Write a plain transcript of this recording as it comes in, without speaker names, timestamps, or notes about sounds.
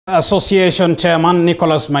Association Chairman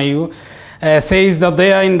Nicholas Mayu says that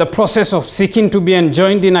they are in the process of seeking to be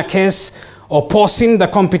enjoined in a case opposing the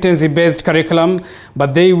competency-based curriculum,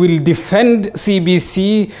 but they will defend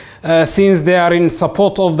CBC since they are in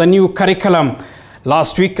support of the new curriculum.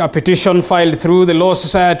 Last week, a petition filed through the Law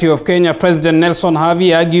Society of Kenya President Nelson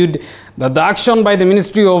Havi argued that the action by the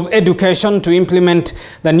Ministry of Education to implement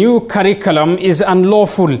the new curriculum is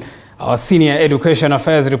unlawful. Our senior Education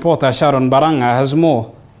Affairs reporter Sharon Baranga has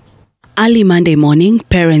more. Early Monday morning,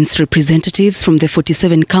 parents' representatives from the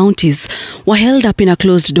 47 counties were held up in a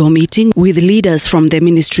closed-door meeting with leaders from the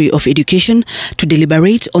Ministry of Education to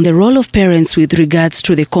deliberate on the role of parents with regards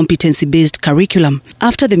to the competency-based curriculum.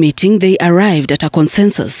 After the meeting, they arrived at a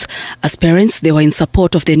consensus. As parents, they were in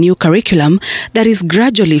support of the new curriculum that is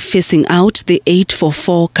gradually phasing out the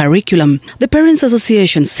 844 curriculum. The Parents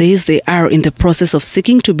Association says they are in the process of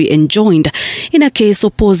seeking to be enjoined in a case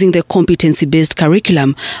opposing the competency-based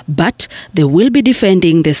curriculum, but they will be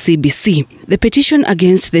defending the CBC. The petition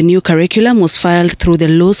against the new curriculum was filed through the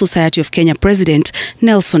Law Society of Kenya President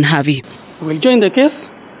Nelson Havi. We will join the case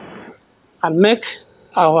and make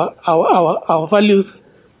our values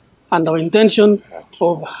and our intention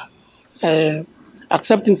of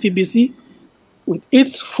accepting CBC with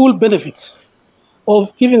its full benefits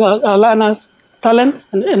of giving our learners talent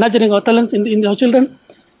and nurturing our talents in our children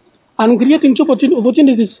and creating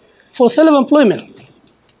opportunities for self-employment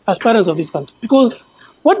as parents of this country. Because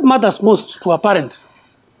what matters most to a parent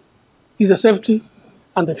is the safety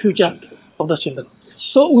and the future of those children.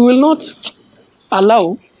 So we will not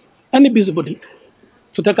allow any busybody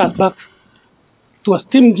to take us back to a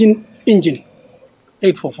steam engine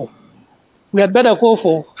 844. We had better go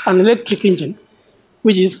for an electric engine,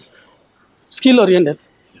 which is skill-oriented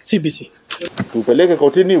CBC. To Peleke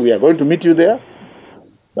Kotini, we are going to meet you there,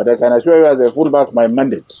 but I can assure you as a fullback my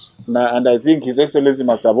mandate. And I think His Excellency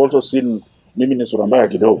must have also seen mimi ni surambaya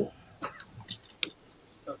kidogo.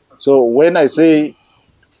 So when I say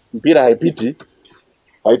mpira haipiti,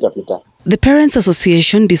 haitapita. The Parents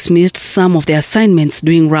Association dismissed some of the assignments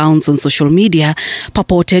doing rounds on social media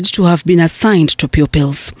purported to have been assigned to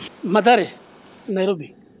pupils. Madare,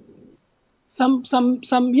 Nairobi. Some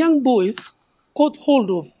young boys caught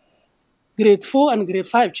hold of grade 4 and grade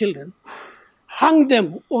 5 children, hung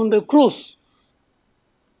them on the cross,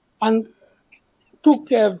 and took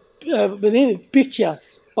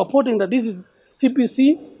pictures purporting that this is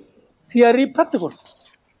CPC, CRE practicals.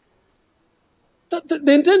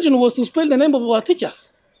 The intention was to spell the name of our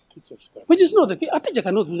teachers, which is not the case. A teacher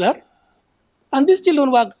cannot do that. And these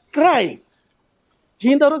children were crying.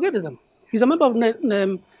 He interrogated them. He's a member of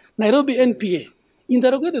Nairobi NPA. He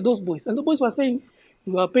interrogated those boys. And the boys were saying,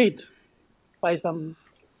 you are paid by some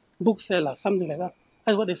bookseller, something like that.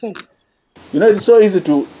 That's what they said. You know, it's so easy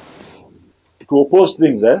to oppose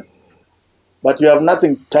things, but you have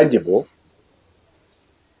nothing tangible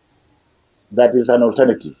that is an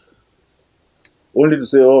alternative. Only to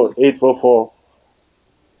say, oh, 844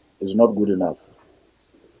 is not good enough.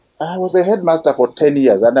 I was a headmaster for 10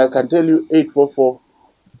 years, and I can tell you 844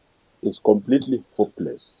 is completely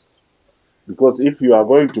hopeless. Because if you are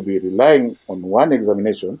going to be relying on one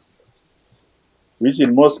examination, which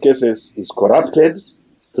in most cases is corrupted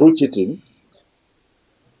through cheating,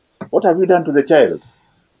 what have you done to the child?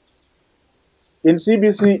 In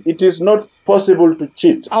CBC, it is not possible to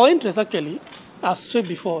cheat. Our interest actually, as said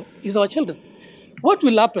before, is our children. What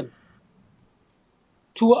will happen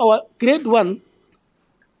to our grade 1,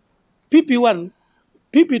 PP1,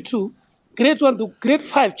 PP2, grade 1 to grade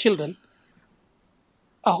 5 children,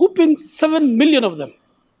 a whooping 7 million of them?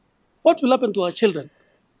 What will happen to our children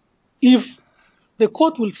if the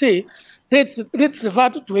court will say, let's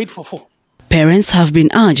revert to 844? Parents have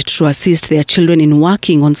been urged to assist their children in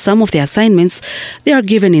working on some of the assignments they are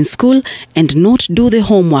given in school and not do the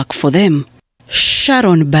homework for them.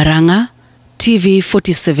 Sharon Baranga, TV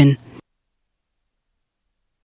 47.